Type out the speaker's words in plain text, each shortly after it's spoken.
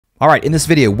All right, in this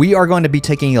video, we are going to be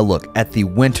taking a look at the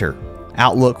winter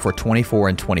outlook for 24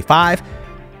 and 25.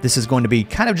 This is going to be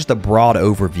kind of just a broad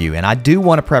overview, and I do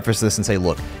want to preface this and say,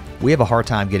 look, we have a hard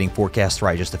time getting forecasts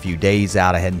right just a few days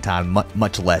out ahead in time,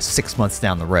 much less 6 months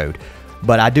down the road.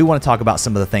 But I do want to talk about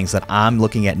some of the things that I'm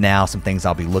looking at now, some things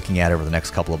I'll be looking at over the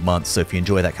next couple of months. So if you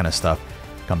enjoy that kind of stuff,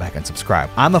 come back and subscribe.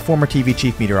 I'm a former TV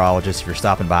chief meteorologist. If you're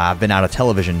stopping by, I've been out of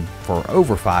television for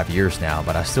over 5 years now,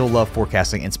 but I still love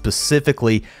forecasting, and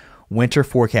specifically winter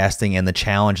forecasting and the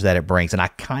challenge that it brings. And I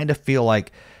kind of feel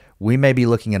like we may be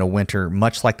looking at a winter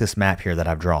much like this map here that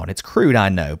I've drawn. It's crude, I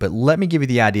know, but let me give you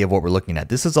the idea of what we're looking at.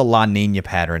 This is a La Nina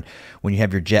pattern when you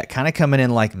have your jet kind of coming in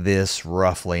like this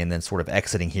roughly and then sort of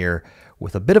exiting here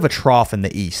with a bit of a trough in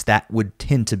the east. That would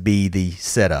tend to be the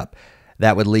setup.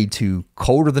 That would lead to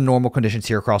colder than normal conditions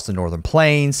here across the northern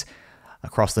plains,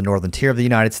 across the northern tier of the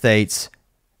United States,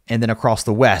 and then across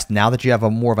the west. Now that you have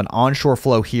more of an onshore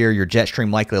flow here, your jet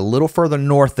stream likely a little further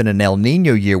north than an El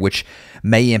Nino year, which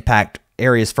may impact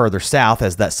areas further south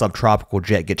as that subtropical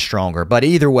jet gets stronger. But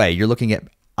either way, you're looking at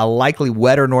a likely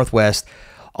wetter northwest.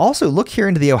 Also, look here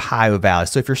into the Ohio Valley.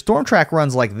 So if your storm track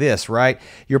runs like this, right,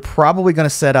 you're probably going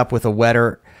to set up with a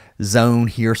wetter zone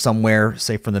here somewhere,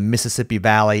 say from the Mississippi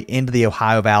Valley into the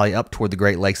Ohio Valley up toward the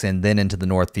Great Lakes and then into the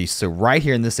Northeast. So right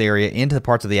here in this area into the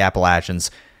parts of the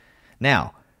Appalachians.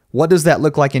 Now, what does that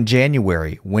look like in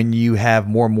January when you have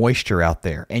more moisture out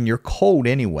there and you're cold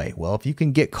anyway? Well, if you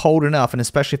can get cold enough, and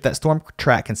especially if that storm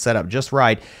track can set up just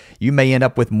right, you may end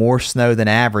up with more snow than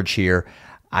average here.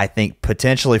 I think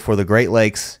potentially for the Great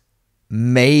Lakes,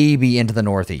 maybe into the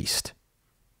Northeast.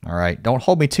 All right, don't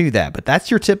hold me to that, but that's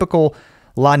your typical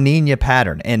La Nina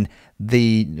pattern. And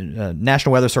the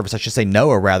National Weather Service, I should say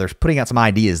NOAA rather, is putting out some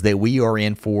ideas that we are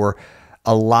in for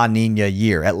a La Nina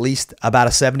year, at least about a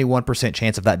 71%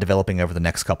 chance of that developing over the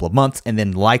next couple of months and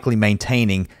then likely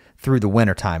maintaining through the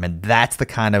wintertime. And that's the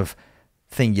kind of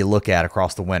thing you look at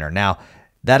across the winter. Now,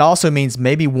 that also means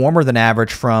maybe warmer than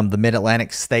average from the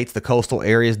mid-Atlantic states, the coastal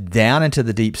areas, down into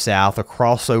the deep south,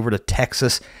 across over to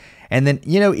Texas. And then,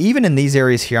 you know, even in these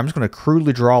areas here, I'm just going to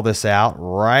crudely draw this out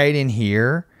right in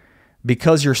here.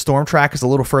 Because your storm track is a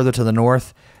little further to the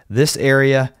north, this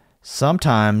area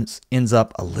sometimes ends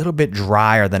up a little bit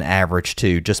drier than average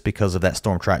too, just because of that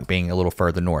storm track being a little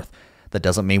further north. That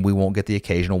doesn't mean we won't get the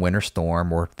occasional winter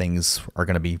storm or things are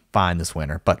going to be fine this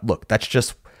winter. But look, that's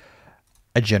just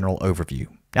a general overview.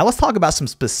 Now let's talk about some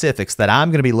specifics that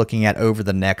I'm going to be looking at over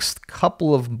the next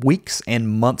couple of weeks and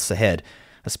months ahead,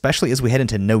 especially as we head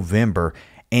into November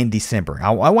and December. I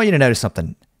want you to notice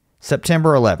something.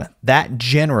 September 11th, that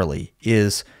generally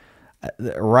is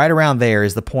right around there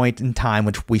is the point in time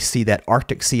which we see that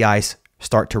Arctic sea ice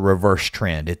start to reverse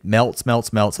trend. It melts,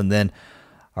 and then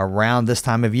around this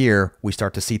time of year, we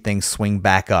start to see things swing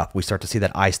back up. We start to see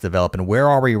that ice develop. And where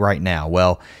are we right now?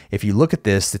 Well, if you look at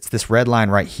this, it's this red line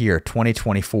right here,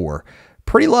 2024.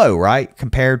 Pretty low, right?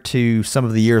 Compared to some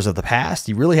of the years of the past.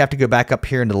 You really have to go back up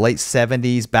here into the late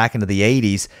 70s, back into the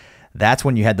 80s. That's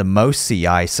when you had the most sea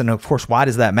ice. And of course, why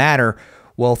does that matter?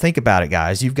 Well, think about it,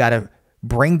 guys. You've got to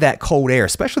bring that cold air,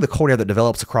 especially the cold air that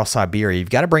develops across Siberia.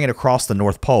 You've got to bring it across the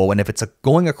North Pole. And if it's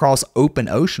going across open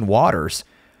ocean waters,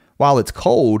 while it's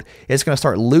cold, it's going to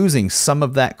start losing some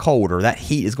of that cold, or that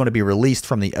heat is going to be released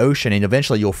from the ocean, and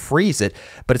eventually you'll freeze it,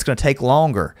 but it's going to take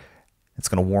longer. It's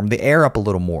going to warm the air up a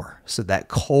little more. So that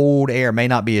cold air may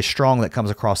not be as strong that comes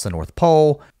across the North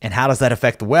Pole. And how does that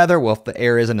affect the weather? Well, if the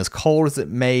air isn't as cold as it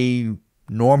may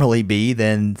normally be,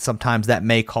 then sometimes that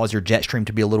may cause your jet stream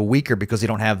to be a little weaker because you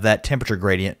don't have that temperature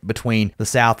gradient between the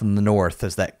south and the north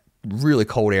as that really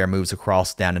cold air moves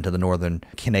across down into the northern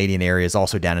Canadian areas,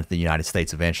 also down into the United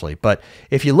States eventually. But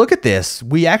if you look at this,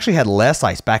 we actually had less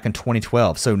ice back in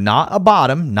 2012. So not a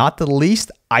bottom, not the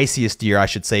least iciest year, I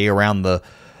should say, around the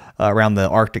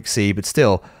Arctic Sea, but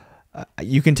still,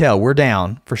 you can tell we're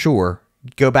down for sure.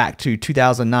 Go back to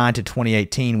 2009 to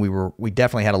 2018, we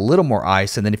definitely had a little more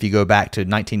ice. And then if you go back to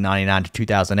 1999 to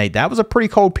 2008, that was a pretty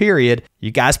cold period. You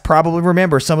guys probably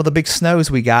remember some of the big snows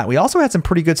we got. We also had some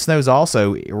pretty good snows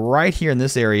also right here in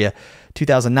this area,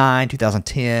 2009,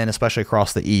 2010, especially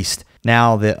across the east.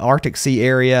 Now, the Arctic Sea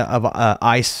area of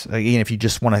ice, again, if you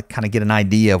just want to kind of get an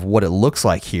idea of what it looks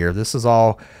like here, this is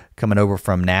all coming over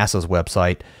from NASA's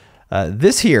website.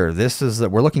 This is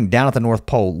that we're looking down at the North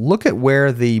Pole. Look at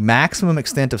where the maximum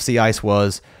extent of sea ice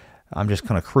was. I'm just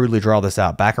going to crudely draw this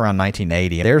out back around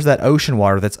 1980. There's that ocean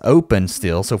water that's open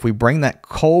still. So if we bring that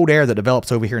cold air that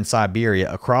develops over here in Siberia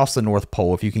across the North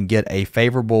Pole, if you can get a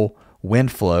favorable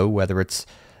wind flow, whether it's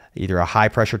either a high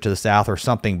pressure to the south or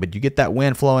something, but you get that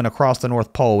wind flowing across the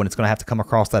North Pole, and it's going to have to come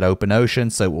across that open ocean,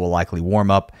 so it will likely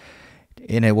warm up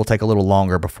and it will take a little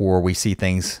longer before we see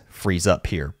things freeze up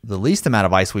here. The least amount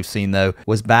of ice we've seen, though,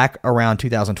 was back around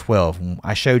 2012.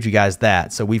 I showed you guys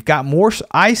that. So we've got more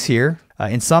ice here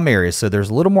in some areas. So there's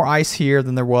a little more ice here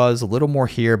than there was, a little more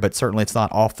here, but certainly it's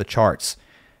not off the charts.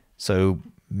 So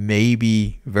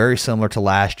maybe very similar to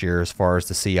last year as far as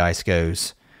the sea ice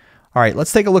goes. All right,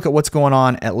 let's take a look at what's going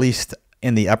on, at least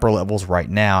in the upper levels right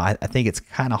now. I think it's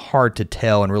kind of hard to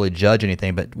tell and really judge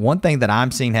anything, but one thing that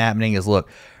I'm seeing happening is, look,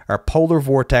 our polar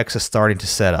vortex is starting to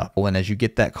set up. And as you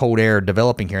get that cold air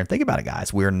developing here, and think about it,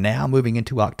 guys, we're now moving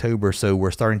into October, so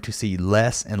we're starting to see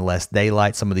less and less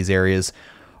daylight. Some of these areas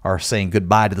are saying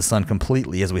goodbye to the sun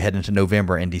completely as we head into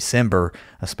November and December,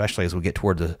 especially as we get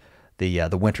toward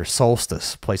the winter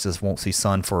solstice. Places won't see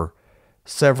sun for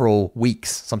several weeks,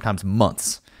 sometimes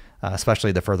months.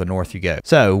 Especially the further north you go.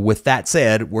 So with that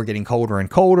said, we're getting colder and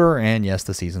colder, and yes,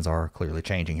 the seasons are clearly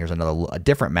changing. Here's a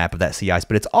different map of that sea ice,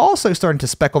 but it's also starting to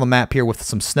speckle the map here with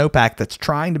some snowpack that's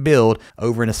trying to build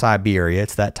over into Siberia.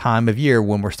 It's that time of year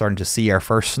when we're starting to see our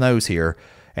first snows here,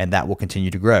 and that will continue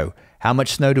to grow. How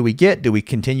much snow do we get? Do we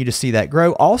continue to see that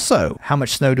grow? Also, how much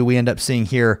snow do we end up seeing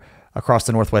here across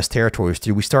the Northwest Territories?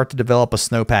 Do we start to develop a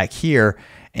snowpack here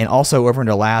and also over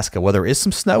into Alaska? Well, there is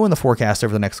some snow in the forecast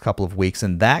over the next couple of weeks,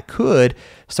 and that could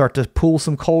start to pull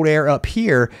some cold air up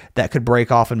here that could break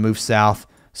off and move south.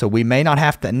 So we may not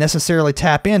have to necessarily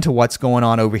tap into what's going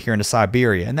on over here into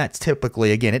Siberia. And that's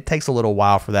typically, again, it takes a little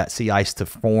while for that sea ice to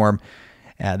form.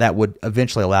 That would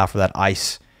eventually allow for that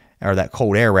ice, or that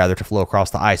cold air rather, to flow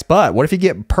across the ice. But what if you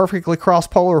get perfectly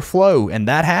cross-polar flow? And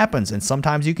that happens, and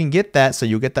sometimes you can get that, so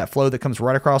you'll get that flow that comes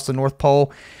right across the North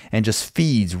Pole and just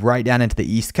feeds right down into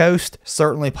the East Coast.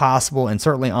 Certainly possible, and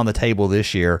certainly on the table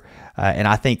this year. And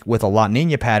I think with a La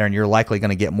Nina pattern, you're likely going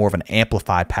to get more of an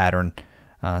amplified pattern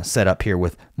set up here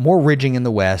with more ridging in the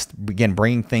west, again,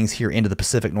 bringing things here into the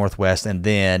Pacific Northwest, and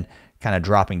then kind of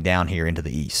dropping down here into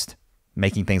the east,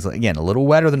 making things, again, a little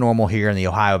wetter than normal here in the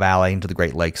Ohio Valley into the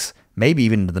Great Lakes, maybe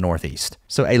even into the Northeast.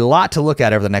 So a lot to look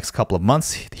at over the next couple of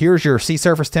months. Here's your sea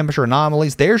surface temperature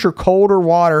anomalies. There's your colder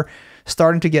water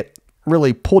starting to get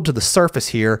really pulled to the surface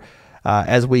here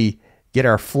as we get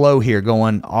our flow here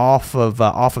going off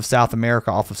of South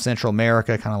America, off of Central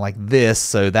America, kind of like this.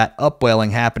 So that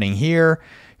upwelling happening here,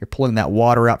 you're pulling that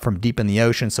water up from deep in the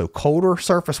ocean. So colder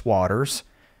surface waters,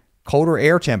 colder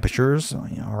air temperatures,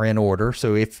 are in order.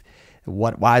 So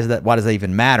why does that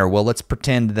even matter? Well, let's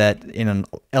pretend that in an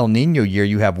El Nino year,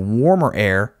 you have warmer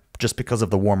air just because of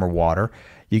the warmer water.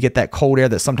 You get that cold air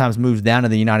that sometimes moves down to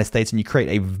the United States, and you create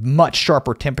a much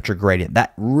sharper temperature gradient.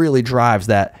 That really drives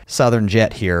that southern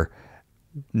jet here.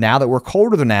 Now that we're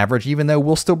colder than average, even though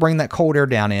we'll still bring that cold air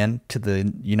down in to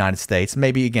the United States,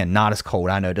 maybe, again, not as cold.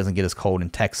 I know it doesn't get as cold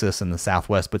in Texas and the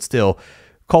Southwest, but still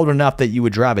cold enough that you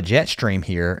would drive a jet stream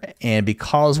here. And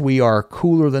because we are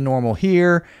cooler than normal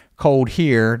here, cold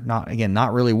here,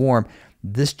 not really warm,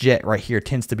 this jet right here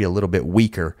tends to be a little bit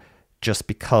weaker just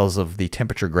because of the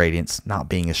temperature gradients not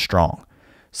being as strong.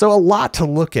 So a lot to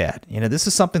look at. This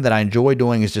is something that I enjoy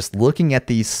doing, is just looking at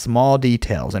these small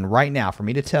details. And right now, for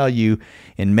me to tell you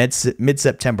in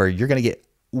mid-September, you're going to get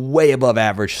way above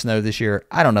average snow this year,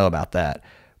 I don't know about that.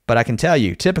 But I can tell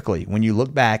you, typically, when you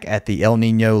look back at the El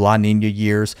Nino, La Nina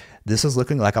years, this is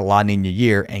looking like a La Nina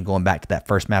year. And going back to that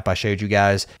first map I showed you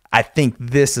guys, I think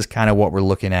this is kind of what we're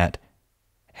looking at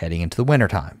heading into the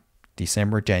wintertime.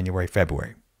 December, January,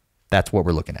 February. That's what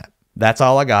we're looking at. That's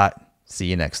all I got. See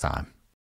you next time.